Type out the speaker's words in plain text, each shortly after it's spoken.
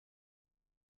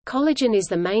Collagen is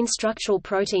the main structural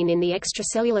protein in the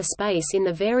extracellular space in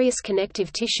the various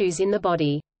connective tissues in the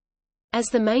body. As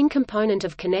the main component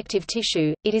of connective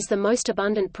tissue, it is the most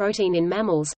abundant protein in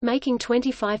mammals, making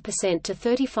 25% to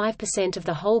 35% of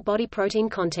the whole body protein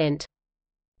content.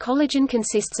 Collagen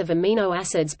consists of amino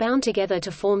acids bound together to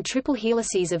form triple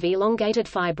helices of elongated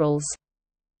fibrils.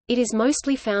 It is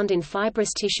mostly found in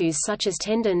fibrous tissues such as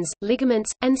tendons,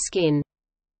 ligaments, and skin.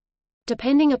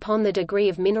 Depending upon the degree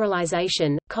of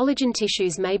mineralization, collagen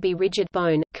tissues may be rigid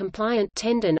bone, compliant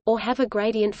tendon, or have a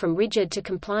gradient from rigid to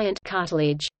compliant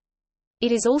cartilage.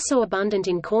 It is also abundant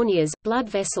in corneas, blood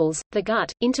vessels, the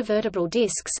gut, intervertebral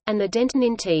discs, and the dentin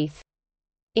in teeth.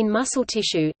 In muscle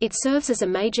tissue, it serves as a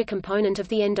major component of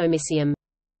the endomysium.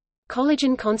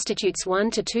 Collagen constitutes 1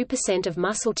 to 2% of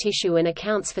muscle tissue and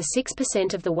accounts for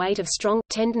 6% of the weight of strong,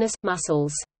 tendinous,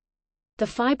 muscles. The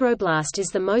fibroblast is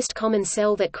the most common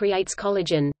cell that creates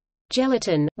collagen.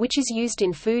 Gelatin, which is used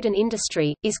in food and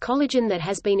industry, is collagen that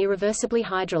has been irreversibly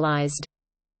hydrolyzed.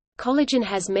 Collagen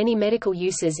has many medical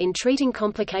uses in treating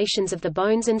complications of the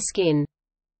bones and skin.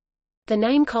 The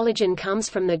name collagen comes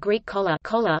from the Greek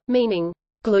kolla, meaning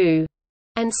glue,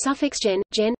 and suffix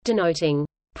gen, denoting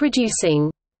producing.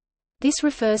 This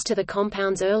refers to the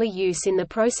compound's early use in the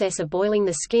process of boiling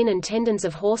the skin and tendons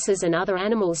of horses and other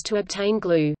animals to obtain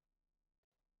glue.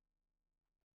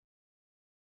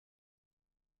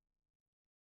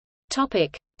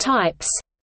 Types.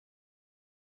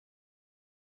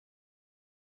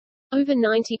 Over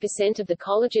 90% of the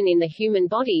collagen in the human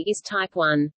body is type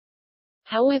 1.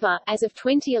 However, as of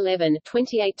 2011,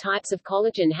 28 types of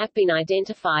collagen have been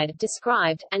identified,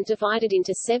 described, and divided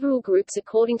into several groups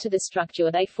according to the structure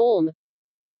they form.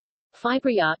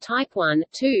 Fibria type 1,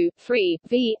 2, 3,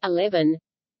 V11.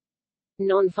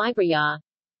 Non-fibria.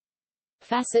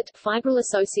 Facet,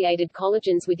 fibril-associated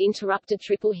collagens with interrupted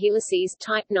triple helices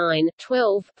type 9,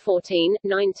 12, 14,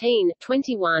 19,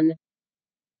 21.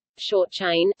 Short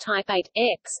chain type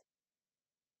 8X.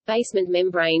 Basement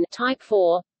membrane type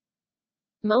 4.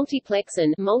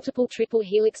 Multiplexin, multiple triple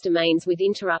helix domains with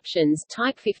interruptions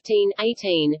type 15,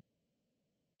 18.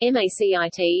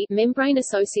 MACIT,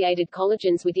 membrane-associated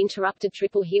collagens with interrupted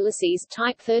triple helices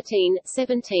type 13,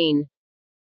 17.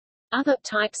 Other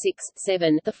type 6,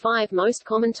 7. The 5 most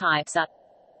common types are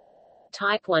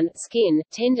type 1, skin,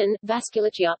 tendon,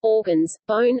 vasculature, organs,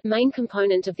 bone, main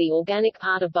component of the organic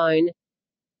part of bone.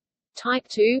 Type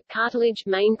 2, cartilage,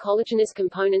 main collagenous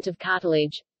component of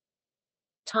cartilage.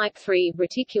 Type 3,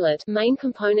 reticulate, main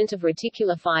component of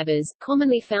reticular fibers,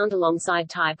 commonly found alongside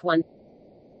type 1.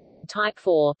 Type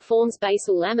 4, forms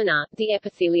basal lamina, the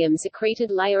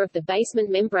epithelium-secreted layer of the basement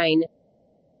membrane.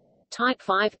 Type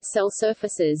 5, cell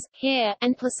surfaces, hair,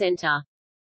 and placenta.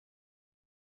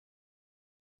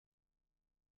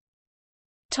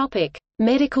 Topic: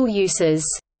 Medical uses.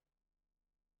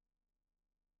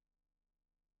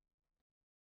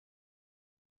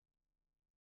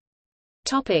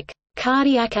 Topic: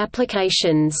 Cardiac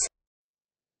applications.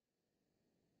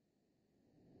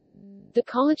 The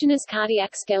collagenous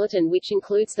cardiac skeleton, which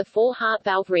includes the 4 heart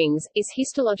valve rings, is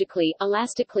histologically,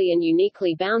 elastically and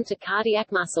uniquely bound to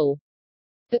cardiac muscle.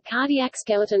 The cardiac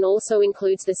skeleton also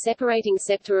includes the separating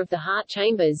septa of the heart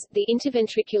chambers, the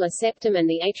interventricular septum and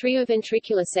the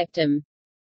atrioventricular septum.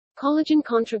 Collagen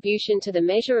contribution to the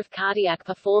measure of cardiac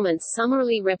performance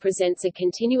summarily represents a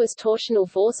continuous torsional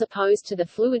force opposed to the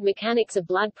fluid mechanics of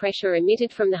blood pressure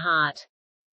emitted from the heart.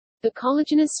 The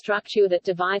collagenous structure that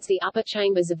divides the upper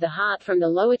chambers of the heart from the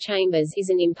lower chambers is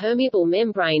an impermeable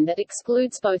membrane that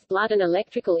excludes both blood and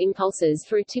electrical impulses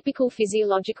through typical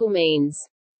physiological means.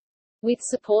 With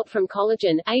support from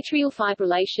collagen, atrial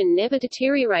fibrillation never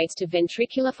deteriorates to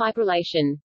ventricular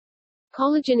fibrillation.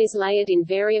 Collagen is layered in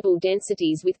variable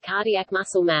densities with cardiac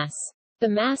muscle mass. The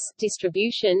mass,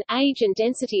 distribution, age and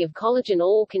density of collagen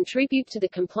all contribute to the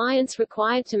compliance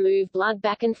required to move blood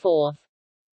back and forth.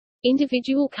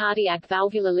 Individual cardiac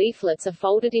valvular leaflets are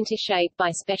folded into shape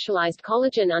by specialized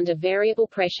collagen under variable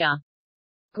pressure.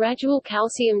 Gradual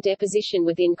calcium deposition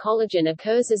within collagen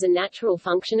occurs as a natural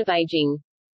function of aging.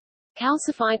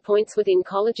 Calcified points within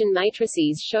collagen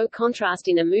matrices show contrast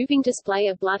in a moving display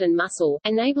of blood and muscle,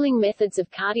 enabling methods of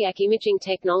cardiac imaging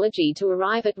technology to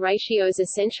arrive at ratios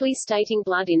essentially stating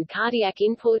blood in cardiac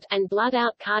input and blood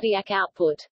out cardiac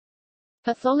output.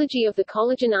 Pathology of the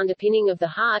collagen underpinning of the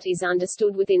heart is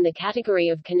understood within the category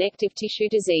of connective tissue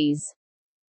disease.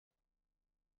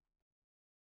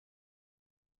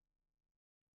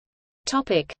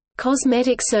 Topic: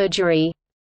 Cosmetic surgery.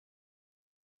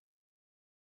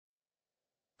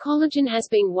 Collagen has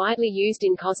been widely used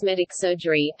in cosmetic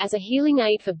surgery, as a healing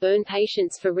aid for burn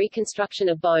patients for reconstruction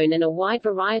of bone and a wide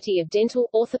variety of dental,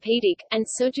 orthopedic, and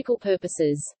surgical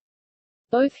purposes.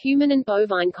 Both human and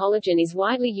bovine collagen is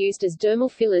widely used as dermal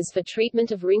fillers for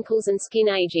treatment of wrinkles and skin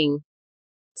aging.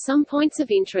 Some points of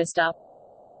interest are: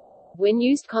 when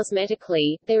used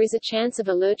cosmetically, there is a chance of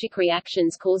allergic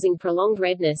reactions causing prolonged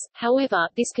redness, however,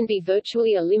 this can be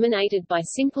virtually eliminated by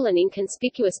simple and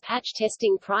inconspicuous patch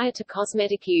testing prior to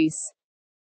cosmetic use.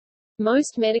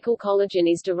 Most medical collagen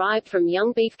is derived from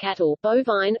young beef cattle,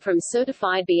 bovine, from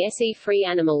certified BSE-free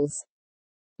animals.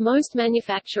 Most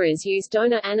manufacturers use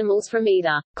donor animals from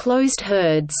either closed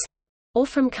herds or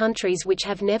from countries which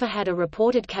have never had a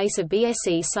reported case of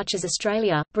BSE, such as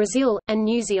Australia, Brazil, and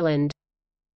New Zealand.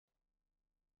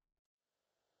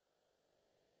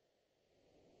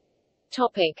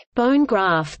 Topic: Bone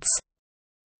grafts.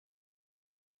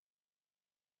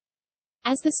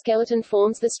 As the skeleton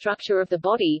forms the structure of the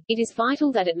body, it is vital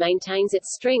that it maintains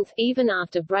its strength, even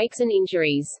after breaks and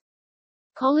injuries.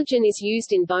 Collagen is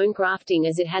used in bone grafting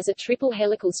as it has a triple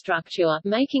helical structure,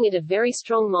 making it a very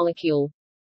strong molecule.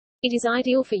 It is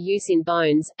ideal for use in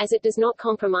bones, as it does not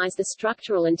compromise the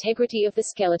structural integrity of the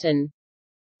skeleton.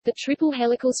 The triple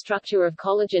helical structure of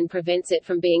collagen prevents it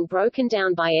from being broken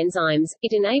down by enzymes,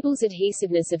 it enables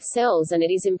adhesiveness of cells, and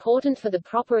it is important for the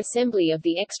proper assembly of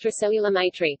the extracellular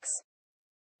matrix.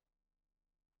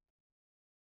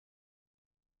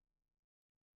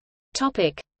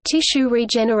 Topic: Tissue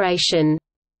regeneration.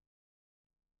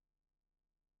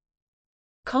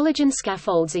 Collagen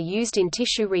scaffolds are used in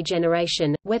tissue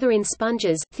regeneration, whether in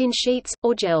sponges, thin sheets,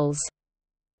 or gels.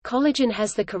 Collagen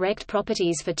has the correct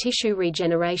properties for tissue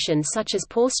regeneration, such as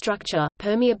pore structure,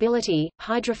 permeability,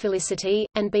 hydrophilicity,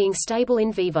 and being stable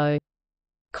in vivo.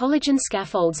 Collagen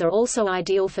scaffolds are also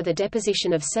ideal for the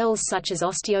deposition of cells such as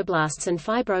osteoblasts and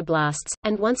fibroblasts,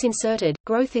 and once inserted,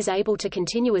 growth is able to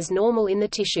continue as normal in the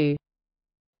tissue.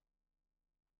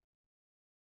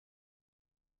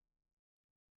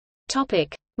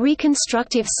 Topic: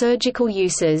 Reconstructive surgical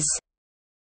uses.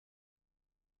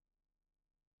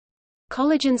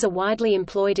 Collagens are widely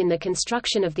employed in the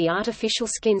construction of the artificial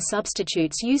skin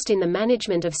substitutes used in the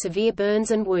management of severe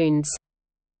burns and wounds.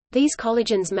 These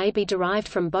collagens may be derived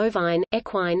from bovine,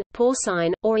 equine,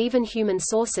 porcine, or even human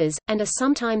sources, and are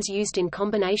sometimes used in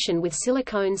combination with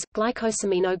silicones,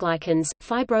 glycosaminoglycans,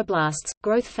 fibroblasts,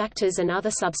 growth factors and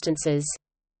other substances.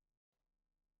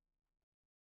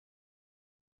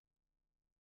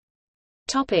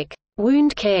 Topic: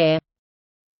 Wound care.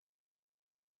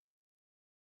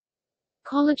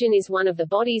 Collagen is one of the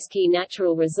body's key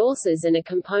natural resources and a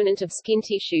component of skin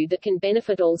tissue that can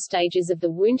benefit all stages of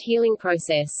the wound healing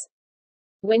process.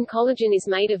 When collagen is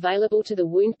made available to the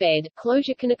wound bed,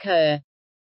 closure can occur.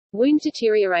 Wound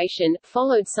deterioration,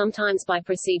 followed sometimes by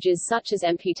procedures such as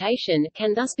amputation,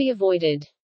 can thus be avoided.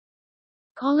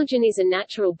 Collagen is a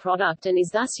natural product and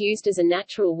is thus used as a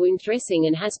natural wound dressing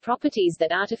and has properties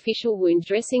that artificial wound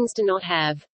dressings do not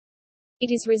have.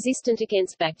 It is resistant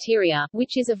against bacteria,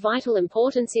 which is of vital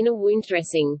importance in a wound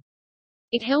dressing.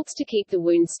 It helps to keep the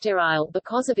wound sterile,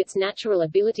 because of its natural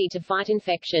ability to fight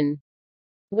infection.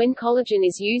 When collagen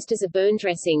is used as a burn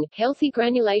dressing, healthy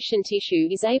granulation tissue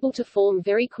is able to form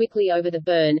very quickly over the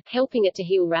burn, helping it to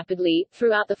heal rapidly.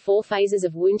 Throughout the 4 phases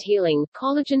of wound healing,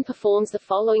 collagen performs the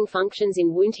following functions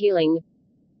in wound healing.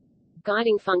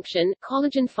 Guiding function.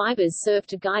 Collagen fibers serve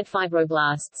to guide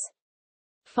fibroblasts.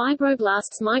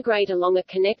 Fibroblasts migrate along a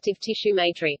connective tissue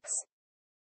matrix.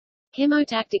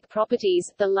 Chemotactic properties.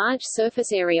 The large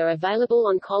surface area available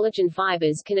on collagen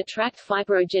fibers can attract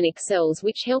fibrogenic cells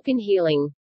which help in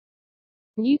healing.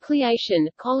 Nucleation.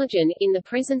 Collagen, in the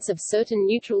presence of certain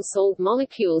neutral salt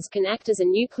molecules, can act as a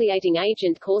nucleating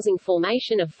agent causing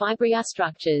formation of fibria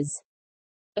structures.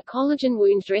 A collagen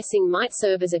wound dressing might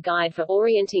serve as a guide for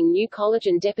orienting new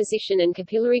collagen deposition and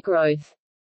capillary growth.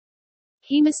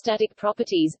 Hemostatic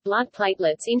properties. Blood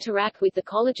platelets interact with the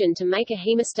collagen to make a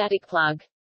hemostatic plug.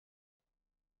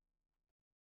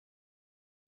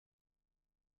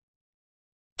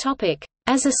 Topic: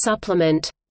 As a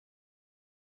supplement.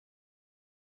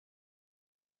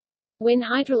 When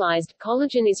hydrolyzed,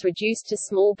 collagen is reduced to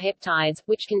small peptides,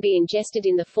 which can be ingested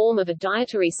in the form of a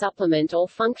dietary supplement or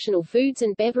functional foods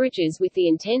and beverages with the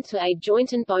intent to aid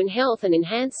joint and bone health and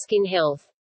enhance skin health.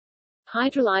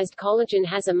 Hydrolyzed collagen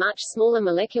has a much smaller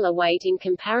molecular weight in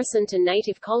comparison to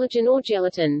native collagen or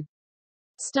gelatin.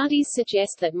 Studies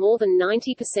suggest that more than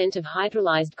 90% of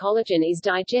hydrolyzed collagen is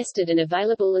digested and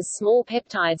available as small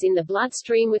peptides in the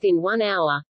bloodstream within 1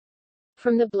 hour.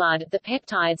 From the blood, the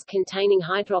peptides containing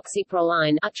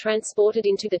hydroxyproline are transported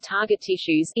into the target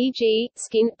tissues, e.g.,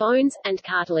 skin, bones, and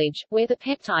cartilage, where the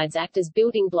peptides act as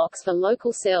building blocks for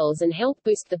local cells and help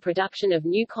boost the production of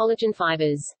new collagen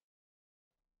fibers.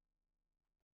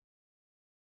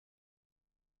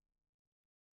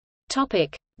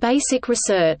 Topic: Basic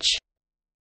research.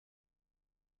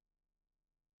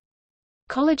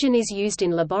 Collagen is used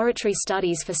in laboratory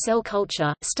studies for cell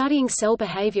culture, studying cell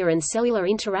behavior and cellular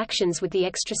interactions with the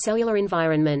extracellular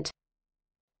environment.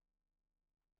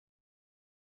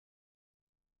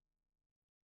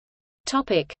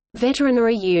 Topic: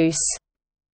 Veterinary use.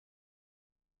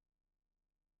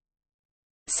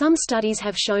 Some studies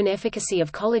have shown efficacy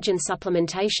of collagen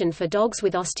supplementation for dogs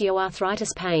with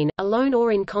osteoarthritis pain, alone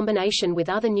or in combination with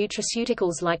other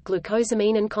nutraceuticals like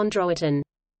glucosamine and chondroitin.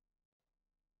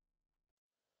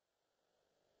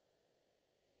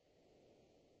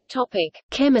 Topic: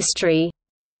 Chemistry.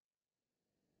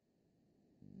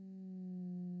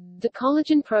 The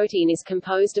collagen protein is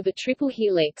composed of a triple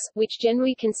helix, which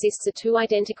generally consists of two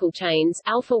identical chains,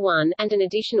 alpha-1, and an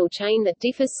additional chain that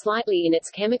differs slightly in its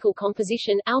chemical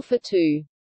composition, alpha-2.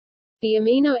 The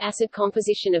amino acid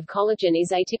composition of collagen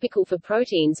is atypical for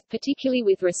proteins, particularly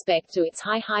with respect to its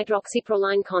high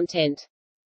hydroxyproline content.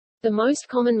 The most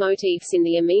common motifs in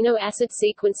the amino acid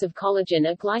sequence of collagen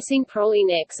are glycine proline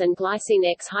X and glycine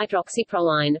X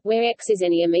hydroxyproline, where X is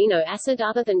any amino acid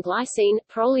other than glycine,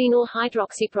 proline or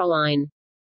hydroxyproline.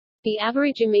 The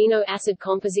average amino acid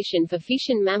composition for fish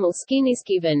and mammal skin is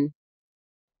given.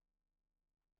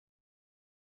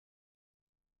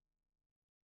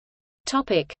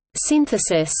 Topic: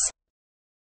 Synthesis.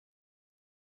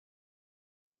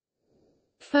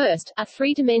 First, a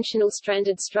three-dimensional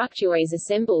stranded structure is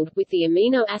assembled, with the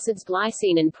amino acids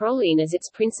glycine and proline as its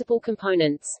principal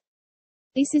components.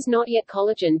 This is not yet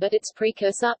collagen but its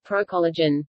precursor,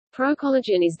 procollagen.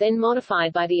 Procollagen is then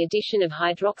modified by the addition of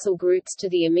hydroxyl groups to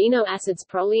the amino acids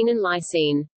proline and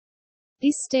lysine.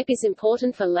 This step is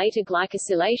important for later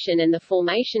glycosylation and the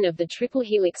formation of the triple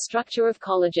helix structure of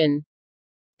collagen.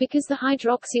 Because the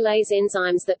hydroxylase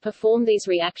enzymes that perform these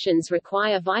reactions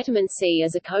require vitamin C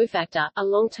as a cofactor, a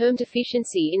long-term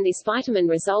deficiency in this vitamin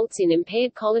results in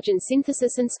impaired collagen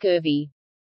synthesis and scurvy.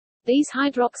 These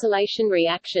hydroxylation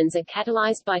reactions are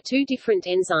catalyzed by two different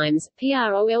enzymes,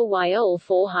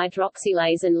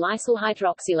 PROLYL4-hydroxylase and lysyl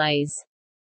hydroxylase.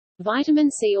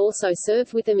 Vitamin C also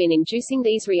serves with them in inducing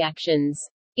these reactions.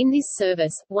 In this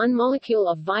service, one molecule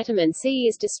of vitamin C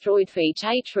is destroyed for each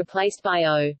H replaced by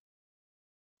O.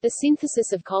 The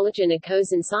synthesis of collagen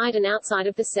occurs inside and outside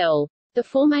of the cell. The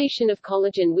formation of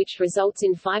collagen which results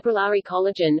in fibrillary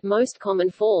collagen, most common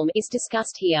form, is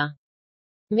discussed here.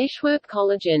 Meshwork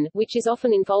collagen, which is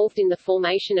often involved in the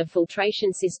formation of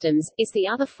filtration systems, is the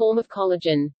other form of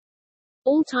collagen.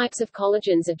 All types of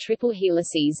collagens are triple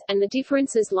helices, and the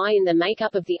differences lie in the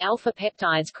makeup of the alpha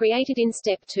peptides created in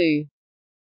step 2.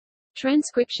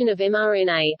 Transcription of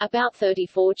mRNA. About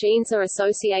 34 genes are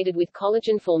associated with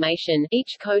collagen formation,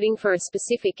 each coding for a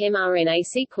specific mRNA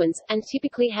sequence, and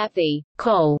typically have the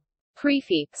col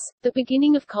prefix. The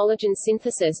beginning of collagen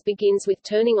synthesis begins with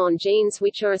turning on genes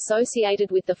which are associated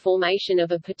with the formation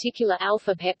of a particular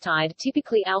alpha peptide,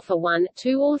 typically alpha-1,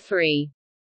 2 or 3.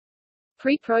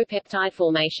 Pre-propeptide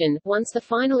formation. Once the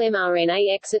final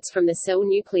mRNA exits from the cell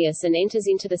nucleus and enters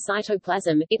into the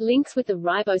cytoplasm, it links with the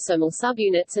ribosomal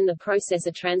subunits and the process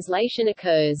of translation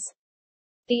occurs.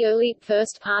 The early,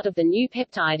 first part of the new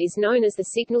peptide is known as the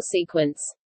signal sequence.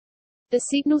 The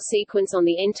signal sequence on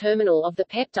the N-terminal of the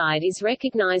peptide is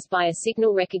recognized by a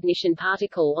signal recognition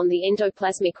particle on the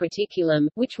endoplasmic reticulum,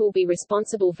 which will be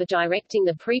responsible for directing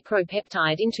the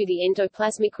pre-propeptide into the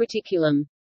endoplasmic reticulum.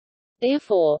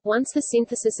 Therefore, once the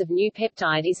synthesis of new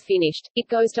peptide is finished, it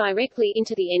goes directly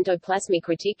into the endoplasmic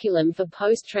reticulum for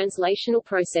post-translational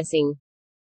processing.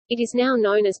 It is now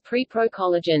known as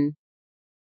pre-procollagen.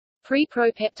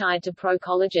 Pre-propeptide to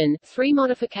procollagen. 3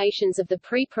 modifications of the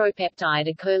pre-propeptide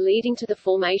occur leading to the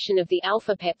formation of the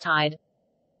alpha peptide.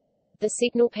 The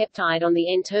signal peptide on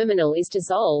the N-terminal is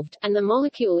dissolved, and the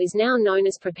molecule is now known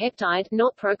as propeptide,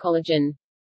 not procollagen.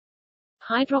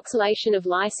 Hydroxylation of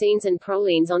lysines and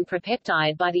prolines on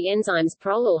propeptide by the enzymes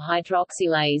prolyl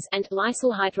hydroxylase and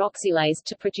lysyl hydroxylase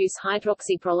to produce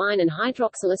hydroxyproline and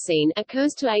hydroxylysine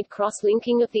occurs to aid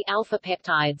cross-linking of the alpha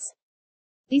peptides.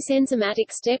 This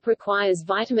enzymatic step requires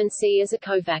vitamin C as a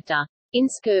cofactor. In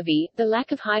scurvy, the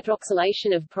lack of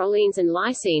hydroxylation of prolines and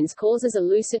lysines causes a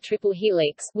looser triple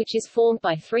helix, which is formed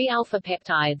by 3 alpha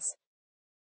peptides.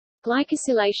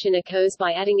 Glycosylation occurs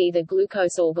by adding either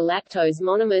glucose or galactose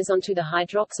monomers onto the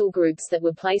hydroxyl groups that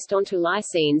were placed onto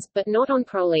lysines, but not on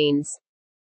prolines.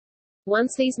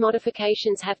 Once these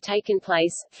modifications have taken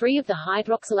place, 3 of the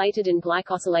hydroxylated and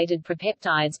glycosylated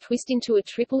propeptides twist into a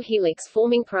triple helix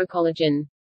forming procollagen.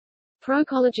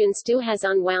 Procollagen still has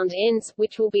unwound ends,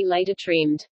 which will be later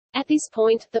trimmed. At this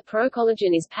point, the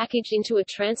procollagen is packaged into a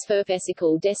transfer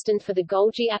vesicle destined for the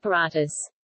Golgi apparatus.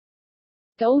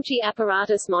 Golgi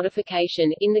apparatus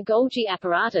modification. In the Golgi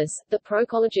apparatus, the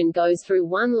procollagen goes through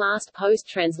one last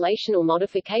post-translational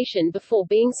modification before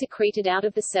being secreted out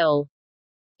of the cell.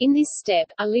 In this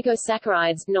step,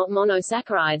 oligosaccharides, not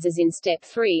monosaccharides as in step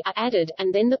 3, are added,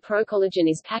 and then the procollagen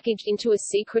is packaged into a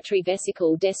secretory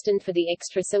vesicle destined for the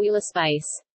extracellular space.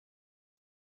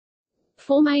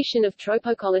 Formation of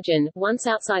tropocollagen. Once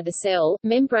outside the cell,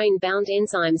 membrane-bound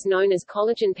enzymes known as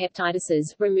collagen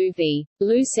peptidases remove the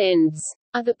loose ends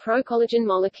of the procollagen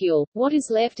molecule. What is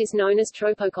left is known as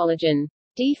tropocollagen.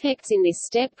 Defects in this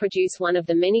step produce one of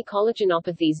the many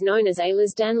collagenopathies known as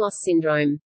Ehlers-Danlos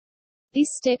syndrome. This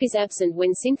step is absent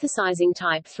when synthesizing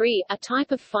type 3, a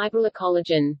type of fibrillar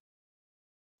collagen.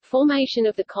 Formation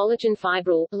of the collagen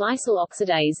fibril, lysyl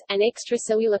oxidase, an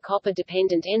extracellular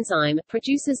copper-dependent enzyme,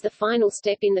 produces the final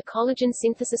step in the collagen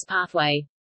synthesis pathway.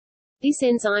 This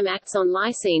enzyme acts on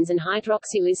lysines and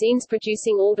hydroxylysines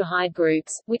producing aldehyde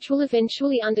groups, which will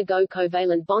eventually undergo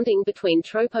covalent bonding between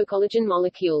tropocollagen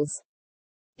molecules.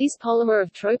 This polymer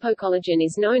of tropocollagen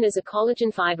is known as a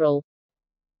collagen fibril.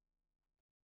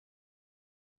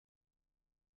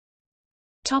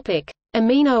 Topic: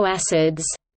 Amino acids.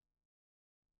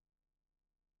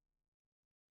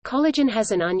 Collagen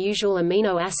has an unusual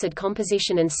amino acid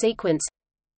composition and sequence.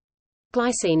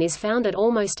 Glycine is found at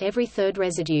almost every third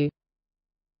residue.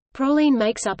 Proline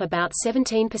makes up about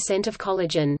 17% of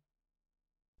collagen.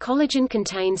 Collagen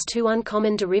contains 2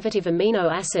 uncommon derivative amino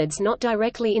acids not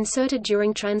directly inserted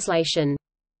during translation.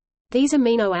 These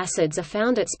amino acids are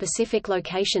found at specific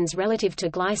locations relative to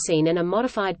glycine and are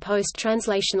modified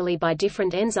post-translationally by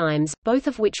different enzymes, both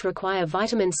of which require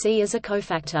vitamin C as a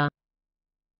cofactor.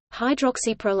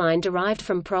 Hydroxyproline derived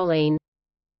from proline.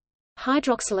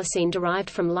 Hydroxylysine derived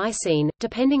from lysine.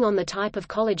 Depending on the type of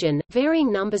collagen,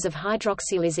 varying numbers of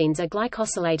hydroxylysines are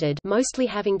glycosylated, mostly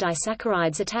having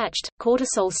disaccharides attached.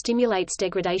 Cortisol stimulates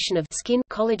degradation of skin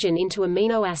collagen into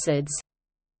amino acids.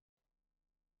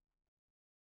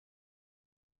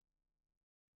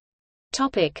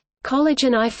 Topic: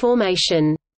 Collagen I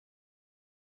formation.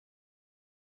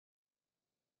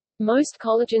 Most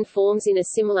collagen forms in a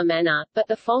similar manner, but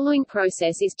the following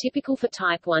process is typical for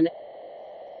type 1.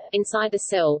 Inside the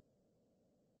cell,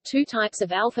 2 types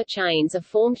of alpha chains are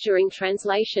formed during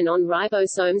translation on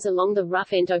ribosomes along the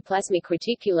rough endoplasmic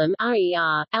reticulum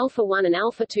RER, alpha 1 and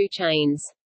alpha 2 chains.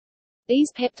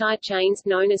 These peptide chains,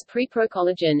 known as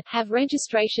preprocollagen, have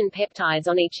registration peptides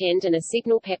on each end and a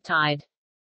signal peptide.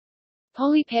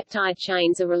 Polypeptide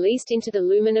chains are released into the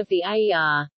lumen of the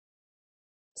AER.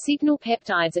 Signal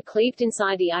peptides are cleaved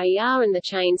inside the AER and the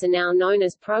chains are now known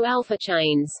as pro-alpha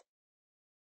chains.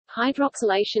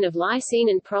 Hydroxylation of lysine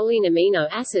and proline amino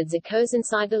acids occurs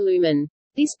inside the lumen.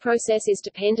 This process is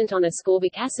dependent on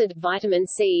ascorbic acid, vitamin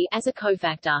C, as a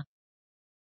cofactor.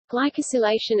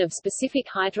 Glycosylation of specific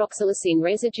hydroxylysine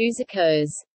residues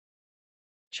occurs.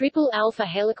 Triple alpha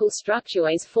helical structure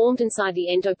is formed inside the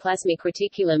endoplasmic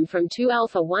reticulum from 2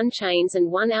 alpha 1 chains and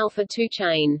 1 alpha 2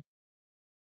 chain.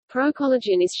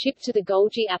 Procollagen is shipped to the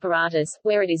Golgi apparatus,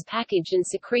 where it is packaged and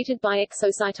secreted by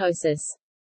exocytosis.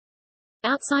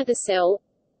 Outside the cell,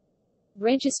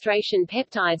 registration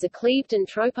peptides are cleaved and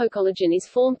tropocollagen is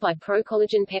formed by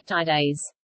procollagen peptidase.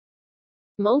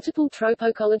 Multiple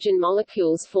tropocollagen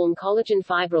molecules form collagen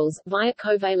fibrils, via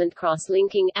covalent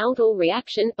cross-linking aldol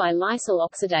reaction by lysyl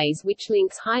oxidase which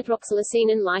links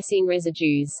hydroxylysine and lysine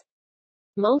residues.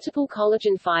 Multiple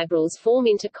collagen fibrils form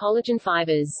into collagen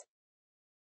fibers.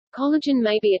 Collagen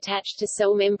may be attached to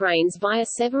cell membranes via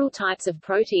several types of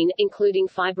protein, including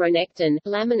fibronectin,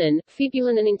 laminin,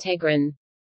 fibulin and integrin.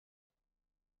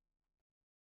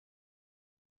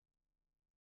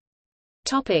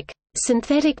 Topic: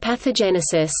 Synthetic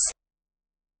pathogenesis.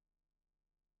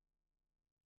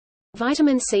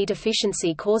 Vitamin C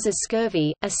deficiency causes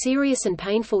scurvy, a serious and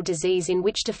painful disease in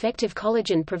which defective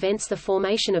collagen prevents the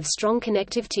formation of strong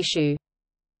connective tissue.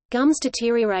 Gums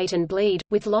deteriorate and bleed,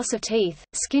 with loss of teeth,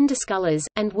 skin discolors,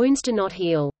 and wounds do not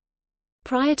heal.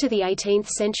 Prior to the 18th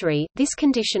century, this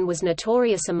condition was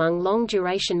notorious among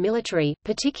long-duration military,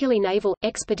 particularly naval,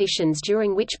 expeditions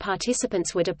during which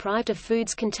participants were deprived of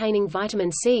foods containing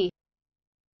vitamin C.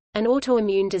 An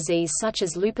autoimmune disease such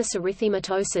as lupus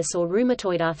erythematosus or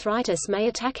rheumatoid arthritis may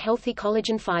attack healthy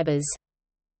collagen fibers.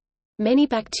 Many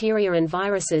bacteria and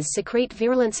viruses secrete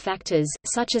virulence factors,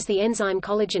 such as the enzyme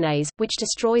collagenase, which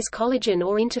destroys collagen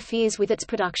or interferes with its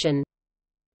production.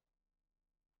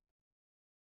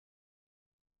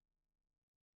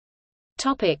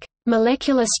 Topic: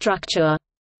 Molecular structure.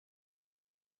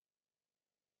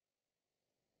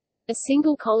 A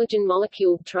single collagen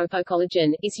molecule,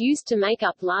 tropocollagen, is used to make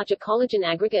up larger collagen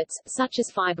aggregates, such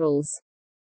as fibrils.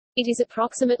 It is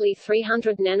approximately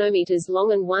 300 nanometers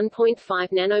long and 1.5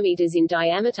 nanometers in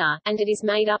diameter, and it is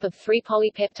made up of 3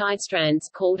 polypeptide strands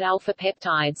called alpha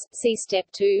peptides, see step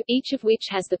 2, each of which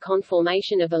has the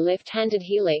conformation of a left-handed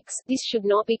helix. This should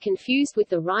not be confused with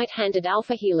the right-handed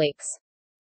alpha helix.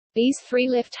 These 3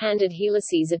 left-handed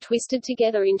helices are twisted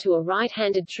together into a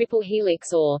right-handed triple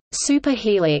helix or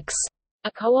superhelix,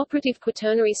 a cooperative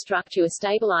quaternary structure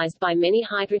stabilized by many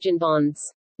hydrogen bonds.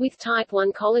 With type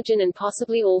 1 collagen and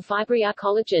possibly all fibria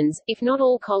collagens, if not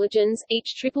all collagens,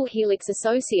 each triple helix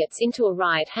associates into a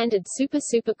right-handed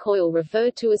super coil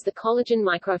referred to as the collagen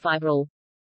microfibril.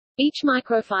 Each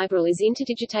microfibril is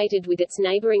interdigitated with its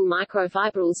neighboring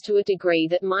microfibrils to a degree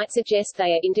that might suggest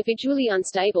they are individually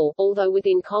unstable, although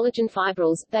within collagen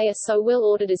fibrils, they are so well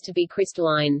ordered as to be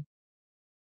crystalline.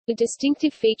 The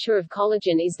distinctive feature of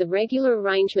collagen is the regular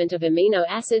arrangement of amino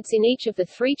acids in each of the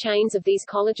 3 chains of these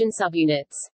collagen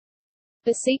subunits.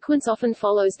 The sequence often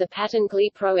follows the pattern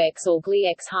Gli-Pro-X or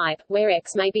Gli-X-Hype, where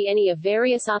X may be any of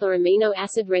various other amino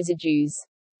acid residues.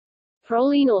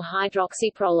 Proline or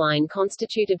hydroxyproline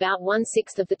constitute about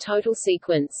 1/6 of the total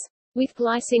sequence. With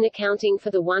glycine accounting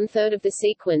for the 1/3 of the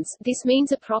sequence, this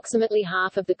means approximately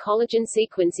half of the collagen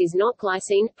sequence is not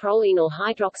glycine, proline or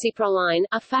hydroxyproline,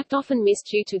 a fact often missed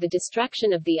due to the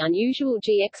distraction of the unusual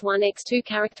GX1-X2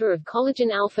 character of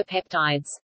collagen alpha peptides.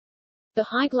 The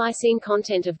high glycine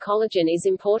content of collagen is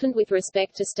important with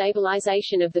respect to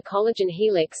stabilization of the collagen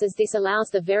helix, as this allows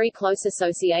the very close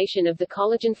association of the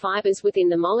collagen fibers within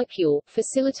the molecule,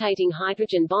 facilitating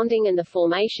hydrogen bonding and the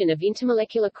formation of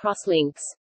intermolecular cross-links.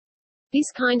 This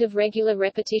kind of regular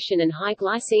repetition and high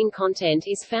glycine content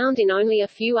is found in only a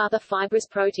few other fibrous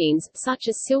proteins, such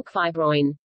as silk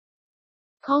fibroin.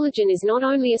 Collagen is not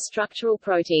only a structural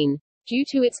protein. Due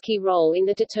to its key role in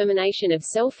the determination of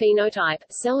cell phenotype,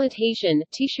 cell adhesion,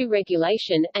 tissue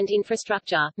regulation, and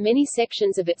infrastructure, many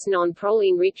sections of its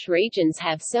non-proline-rich regions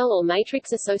have cell or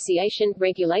matrix association,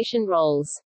 regulation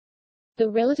roles. The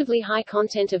relatively high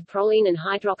content of proline and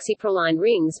hydroxyproline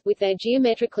rings, with their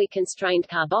geometrically constrained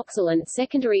carboxyl and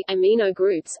secondary amino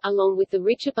groups, along with the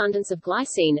rich abundance of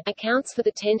glycine, accounts for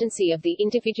the tendency of the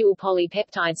individual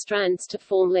polypeptide strands to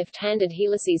form left-handed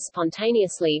helices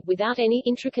spontaneously, without any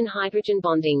intricate hydrogen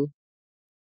bonding.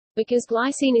 Because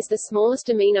glycine is the smallest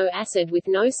amino acid with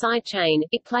no side chain,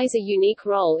 it plays a unique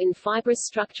role in fibrous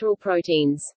structural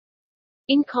proteins.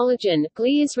 In collagen,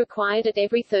 Gli is required at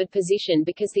every 3rd position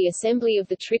because the assembly of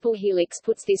the triple helix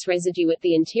puts this residue at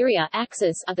the interior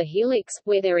axis of the helix,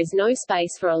 where there is no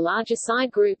space for a larger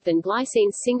side group than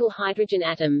glycine's single hydrogen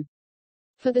atom.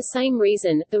 For the same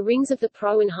reason, the rings of the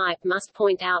pro and hype must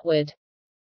point outward.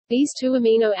 These 2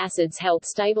 amino acids help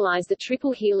stabilize the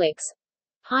triple helix.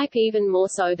 Hype even more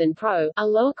so than pro. A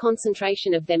lower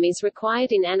concentration of them is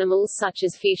required in animals such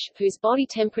as fish, whose body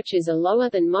temperatures are lower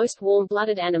than most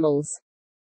warm-blooded animals.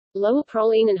 Lower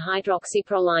proline and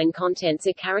hydroxyproline contents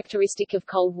are characteristic of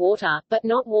cold water, but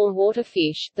not warm water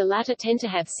fish. The latter tend to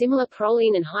have similar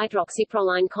proline and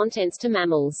hydroxyproline contents to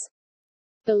mammals.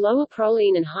 The lower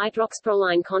proline and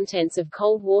hydroxyproline contents of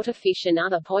cold water fish and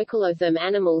other poikilotherm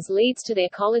animals leads to their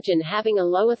collagen having a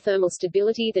lower thermal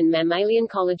stability than mammalian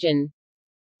collagen.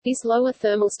 This lower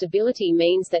thermal stability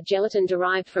means that gelatin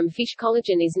derived from fish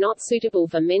collagen is not suitable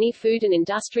for many food and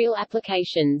industrial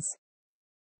applications.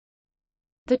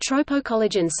 The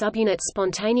tropocollagen subunits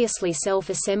spontaneously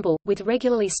self-assemble, with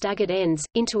regularly staggered ends,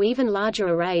 into even larger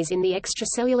arrays in the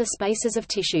extracellular spaces of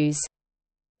tissues.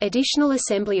 Additional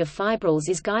assembly of fibrils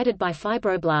is guided by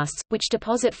fibroblasts, which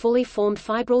deposit fully formed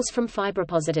fibrils from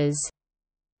fibropositors.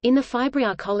 In the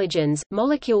fibria collagens,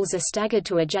 molecules are staggered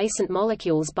to adjacent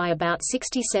molecules by about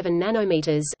 67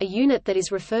 nanometers, a unit that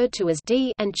is referred to as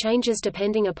D, and changes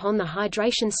depending upon the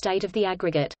hydration state of the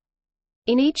aggregate.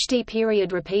 In each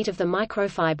D-period repeat of the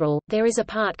microfibril, there is a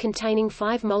part containing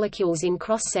 5 molecules in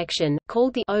cross-section,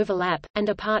 called the overlap, and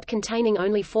a part containing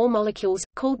only 4 molecules,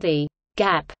 called the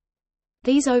gap.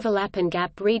 These overlap and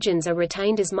gap regions are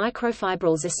retained as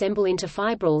microfibrils assemble into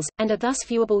fibrils, and are thus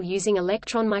viewable using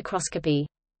electron microscopy.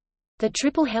 The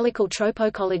triple helical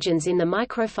tropocollagens in the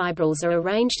microfibrils are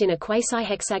arranged in a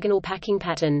quasi-hexagonal packing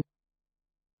pattern.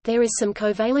 There is some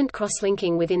covalent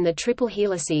crosslinking within the triple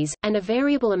helices, and a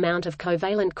variable amount of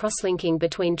covalent crosslinking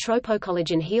between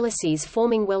tropocollagen helices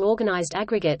forming well-organized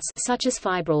aggregates such as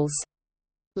fibrils.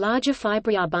 Larger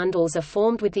fibrillar bundles are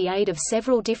formed with the aid of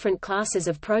several different classes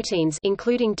of proteins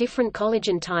including different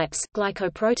collagen types,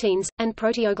 glycoproteins, and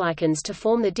proteoglycans to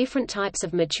form the different types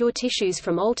of mature tissues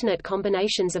from alternate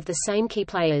combinations of the same key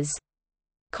players.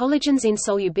 Collagen's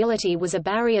insolubility was a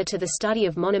barrier to the study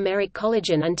of monomeric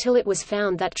collagen until it was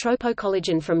found that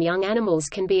tropocollagen from young animals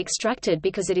can be extracted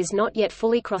because it is not yet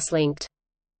fully cross-linked.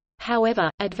 However,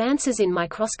 advances in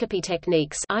microscopy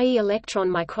techniques, i.e. electron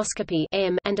microscopy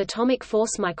 (EM) and atomic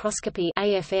force microscopy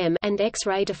 (AFM) and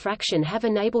X-ray diffraction have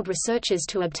enabled researchers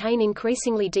to obtain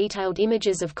increasingly detailed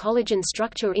images of collagen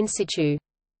structure in situ.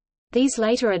 These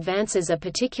later advances are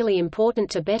particularly important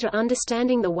to better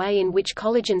understanding the way in which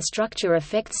collagen structure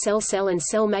affects cell-cell and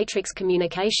cell matrix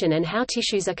communication and how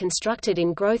tissues are constructed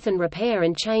in growth and repair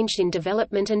and changed in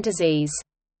development and disease.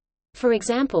 For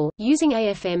example, using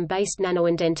AFM-based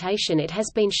nanoindentation, it has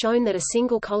been shown that a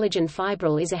single collagen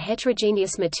fibril is a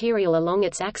heterogeneous material along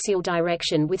its axial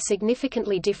direction with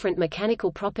significantly different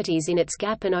mechanical properties in its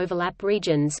gap and overlap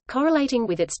regions, correlating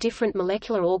with its different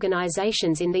molecular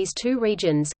organizations in these two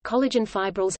regions. Collagen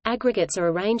fibrils, aggregates are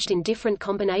arranged in different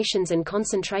combinations and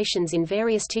concentrations in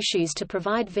various tissues to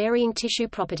provide varying tissue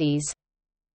properties.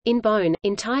 In bone,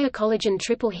 entire collagen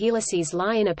triple helices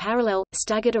lie in a parallel,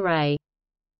 staggered array.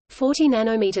 40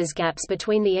 nanometers gaps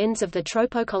between the ends of the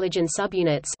tropocollagen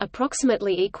subunits,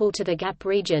 approximately equal to the gap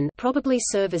region, probably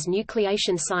serve as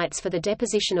nucleation sites for the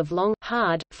deposition of long,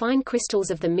 hard, fine crystals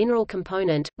of the mineral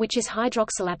component, which is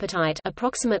hydroxylapatite,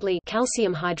 approximately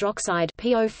calcium hydroxide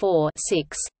 (PO4)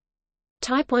 6.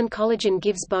 Type I collagen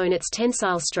gives bone its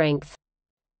tensile strength.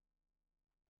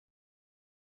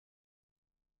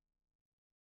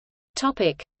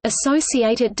 Topic: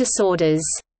 Associated disorders.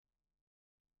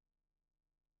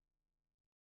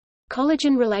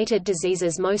 Collagen-related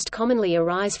diseases most commonly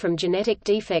arise from genetic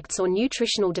defects or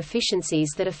nutritional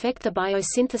deficiencies that affect the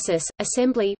biosynthesis,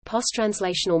 assembly,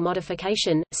 posttranslational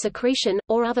modification, secretion,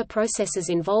 or other processes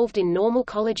involved in normal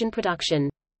collagen production.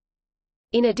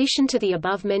 In addition to the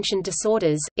above-mentioned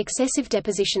disorders, excessive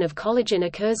deposition of collagen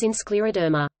occurs in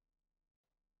scleroderma.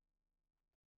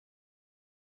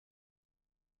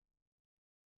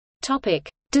 Topic: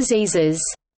 Diseases.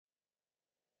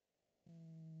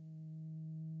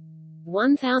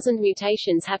 1,000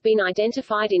 mutations have been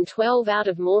identified in 12 out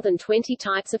of more than 20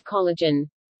 types of collagen.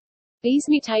 These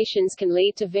mutations can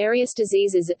lead to various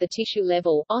diseases at the tissue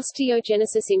level: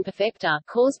 osteogenesis imperfecta,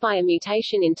 caused by a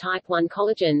mutation in type I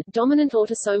collagen; dominant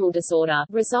autosomal disorder,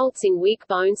 results in weak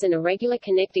bones and irregular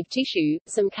connective tissue.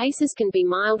 Some cases can be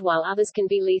mild while others can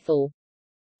be lethal.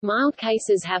 Mild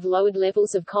cases have lowered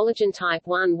levels of collagen type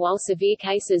I while severe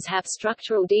cases have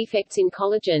structural defects in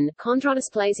collagen.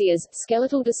 Chondrodysplasias,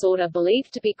 skeletal disorder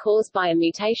believed to be caused by a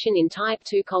mutation in type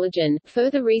II collagen.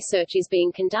 Further research is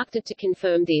being conducted to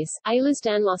confirm this.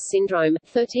 Ehlers-Danlos syndrome,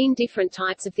 13 different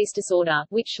types of this disorder,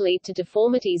 which lead to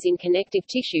deformities in connective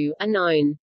tissue, are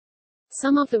known.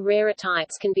 Some of the rarer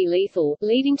types can be lethal,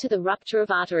 leading to the rupture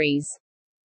of arteries.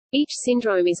 Each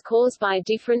syndrome is caused by a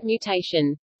different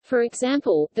mutation. For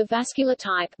example, the vascular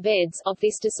type (VEDS) of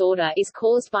this disorder is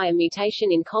caused by a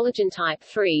mutation in collagen type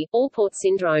III. Alport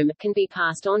syndrome can be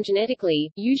passed on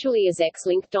genetically, usually as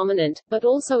X-linked dominant, but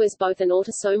also as both an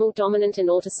autosomal dominant and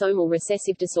autosomal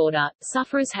recessive disorder.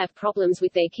 Sufferers have problems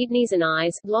with their kidneys and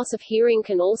eyes. Loss of hearing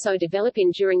can also develop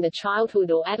during the childhood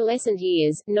or adolescent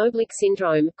years. Noblick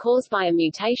syndrome, caused by a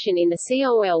mutation in the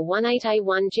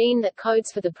COL18A1 gene that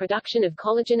codes for the production of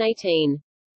collagen 18.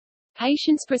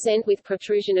 Patients present with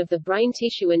protrusion of the brain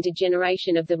tissue and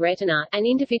degeneration of the retina. An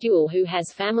individual who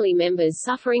has family members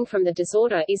suffering from the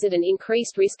disorder is at an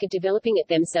increased risk of developing it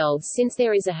themselves since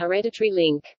there is a hereditary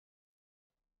link.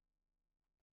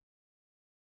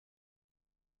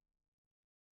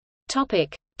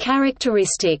 Topic: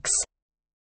 Characteristics.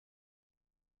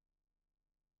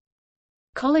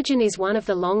 Collagen is one of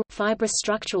the long, fibrous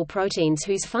structural proteins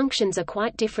whose functions are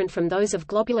quite different from those of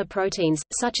globular proteins,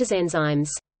 such as enzymes.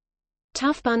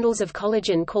 Tough bundles of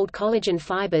collagen called collagen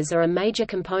fibers are a major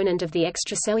component of the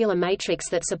extracellular matrix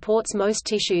that supports most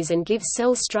tissues and gives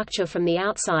cells structure from the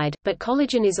outside, but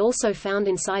collagen is also found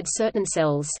inside certain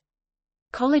cells.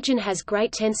 Collagen has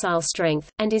great tensile strength,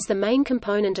 and is the main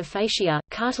component of fascia,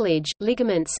 cartilage,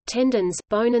 ligaments, tendons,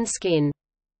 bone and skin.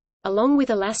 Along with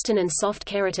elastin and soft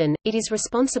keratin, it is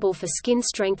responsible for skin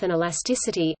strength and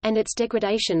elasticity, and its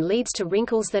degradation leads to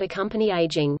wrinkles that accompany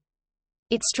aging.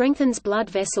 It strengthens blood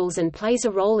vessels and plays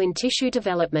a role in tissue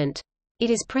development. It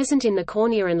is present in the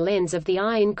cornea and lens of the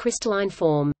eye in crystalline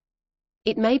form.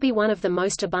 It may be one of the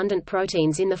most abundant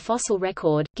proteins in the fossil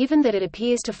record, given that it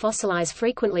appears to fossilize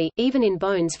frequently, even in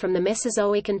bones from the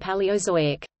Mesozoic and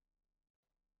Paleozoic.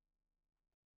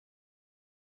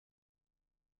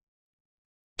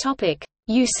 Topic: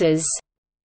 Uses.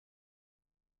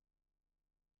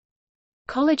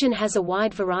 Collagen has a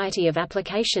wide variety of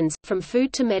applications, from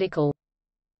food to medical.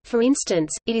 For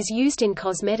instance, it is used in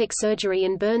cosmetic surgery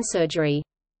and burn surgery.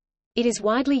 It is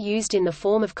widely used in the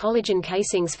form of collagen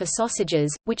casings for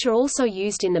sausages, which are also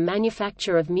used in the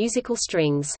manufacture of musical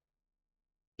strings.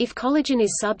 If collagen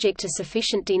is subject to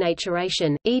sufficient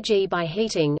denaturation, e.g. by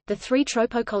heating, the three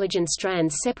tropocollagen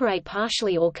strands separate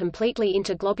partially or completely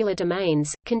into globular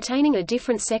domains, containing a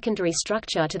different secondary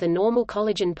structure to the normal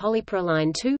collagen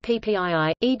polypyrroline 2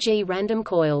 PPII, e.g. random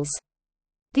coils.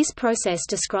 This process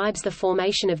describes the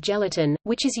formation of gelatin,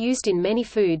 which is used in many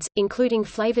foods, including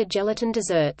flavored gelatin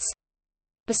desserts.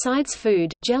 Besides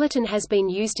food, gelatin has been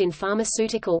used in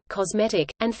pharmaceutical,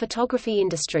 cosmetic, and photography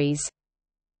industries.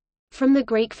 From the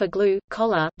Greek for glue,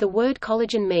 kolla, the word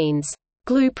collagen means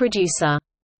glue producer,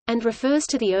 and refers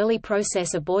to the early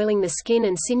process of boiling the skin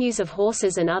and sinews of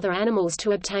horses and other animals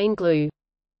to obtain glue.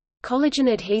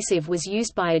 Collagen adhesive was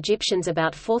used by Egyptians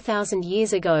about 4,000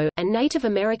 years ago, and Native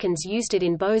Americans used it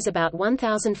in bows about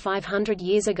 1,500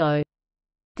 years ago.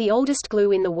 The oldest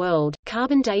glue in the world,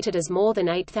 carbon dated as more than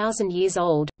 8,000 years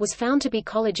old, was found to be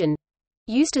collagen,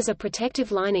 used as a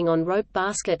protective lining on rope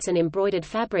baskets and embroidered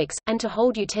fabrics, and to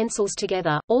hold utensils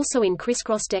together, also in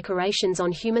crisscross decorations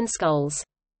on human skulls.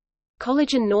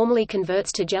 Collagen normally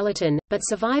converts to gelatin, but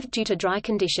survived due to dry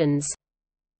conditions.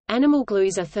 Animal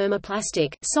glues are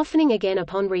thermoplastic, softening again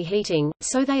upon reheating,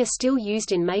 so they are still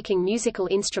used in making musical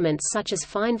instruments such as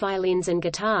fine violins and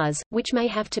guitars, which may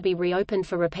have to be reopened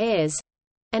for repairs.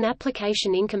 An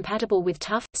application incompatible with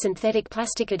tough, synthetic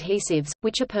plastic adhesives,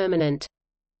 which are permanent.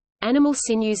 Animal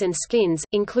sinews and skins,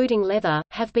 including leather,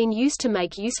 have been used to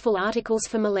make useful articles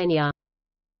for millennia.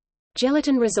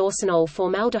 Gelatin resorcinol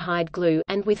formaldehyde glue,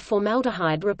 and with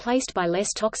formaldehyde replaced by less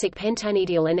toxic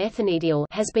pentanediol and ethanidiol,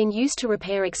 has been used to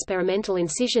repair experimental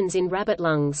incisions in rabbit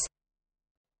lungs.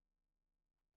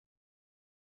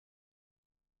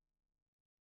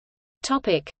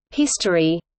 Topic: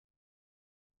 History.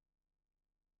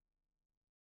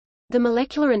 The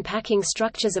molecular and packing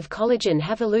structures of collagen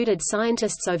have eluded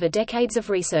scientists over decades of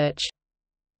research.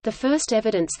 The first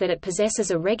evidence that it possesses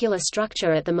a regular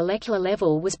structure at the molecular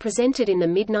level was presented in the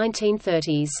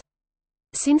mid-1930s.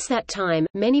 Since that time,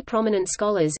 many prominent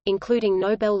scholars, including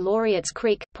Nobel laureates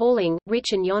Crick, Pauling,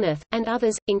 Rich and Yonath, and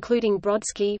others, including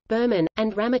Brodsky, Berman,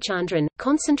 and Ramachandran,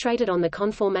 concentrated on the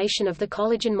conformation of the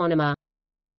collagen monomer.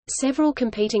 Several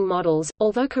competing models,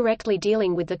 although correctly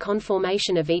dealing with the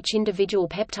conformation of each individual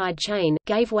peptide chain,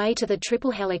 gave way to the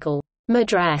triple helical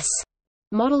Madras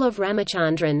model of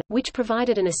Ramachandran, which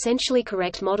provided an essentially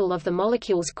correct model of the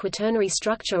molecule's quaternary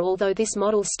structure, although this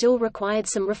model still required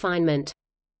some refinement.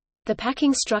 The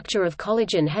packing structure of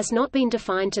collagen has not been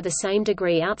defined to the same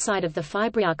degree outside of the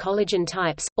fibrillar collagen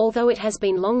types, although it has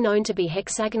been long known to be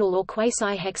hexagonal or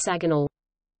quasi-hexagonal.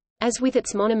 As with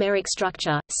its monomeric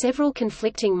structure, several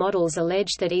conflicting models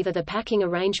allege that either the packing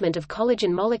arrangement of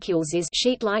collagen molecules is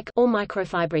sheet-like or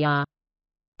microfibrillar.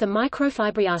 The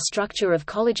microfibrillar structure of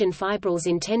collagen fibrils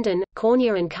in tendon,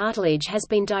 cornea and cartilage has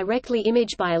been directly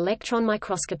imaged by electron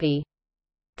microscopy.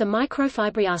 The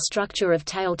microfibrillar structure of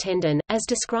tail tendon, as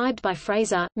described by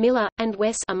Fraser, Miller, and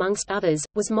Wess amongst others,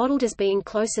 was modeled as being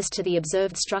closest to the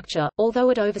observed structure,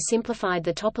 although it oversimplified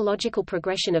the topological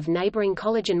progression of neighboring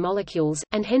collagen molecules,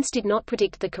 and hence did not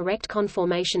predict the correct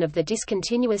conformation of the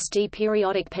discontinuous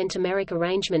D-periodic pentameric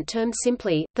arrangement termed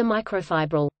simply, the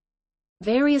microfibril.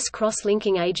 Various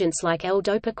cross-linking agents like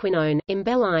L-dopaquinone,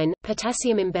 imbeline,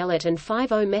 potassium imbellate and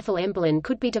 5-O-methyl-embeline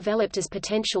could be developed as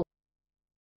potential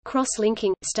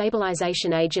cross-linking,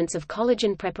 stabilization agents of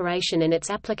collagen preparation, and its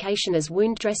application as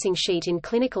wound dressing sheet in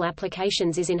clinical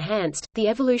applications is enhanced. The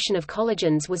evolution of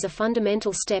collagens was a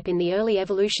fundamental step in the early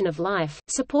evolution of life,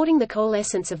 supporting the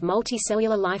coalescence of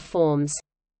multicellular life forms.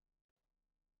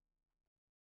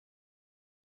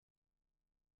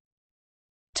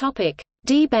 Topic: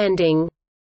 debanding.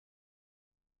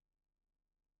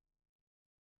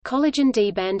 Collagen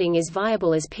debanding is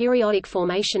viable as periodic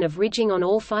formation of ridging on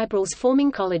all fibrils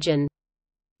forming collagen.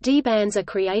 Debands are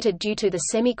created due to the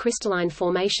semi-crystalline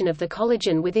formation of the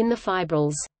collagen within the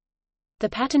fibrils. The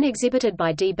pattern exhibited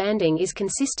by debanding is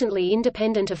consistently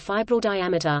independent of fibril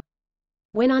diameter.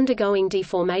 When undergoing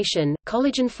deformation,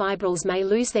 collagen fibrils may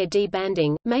lose their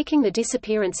debanding, making the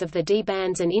disappearance of the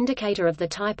debands an indicator of the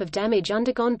type of damage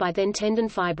undergone by then tendon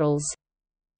fibrils.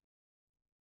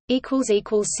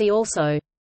 See also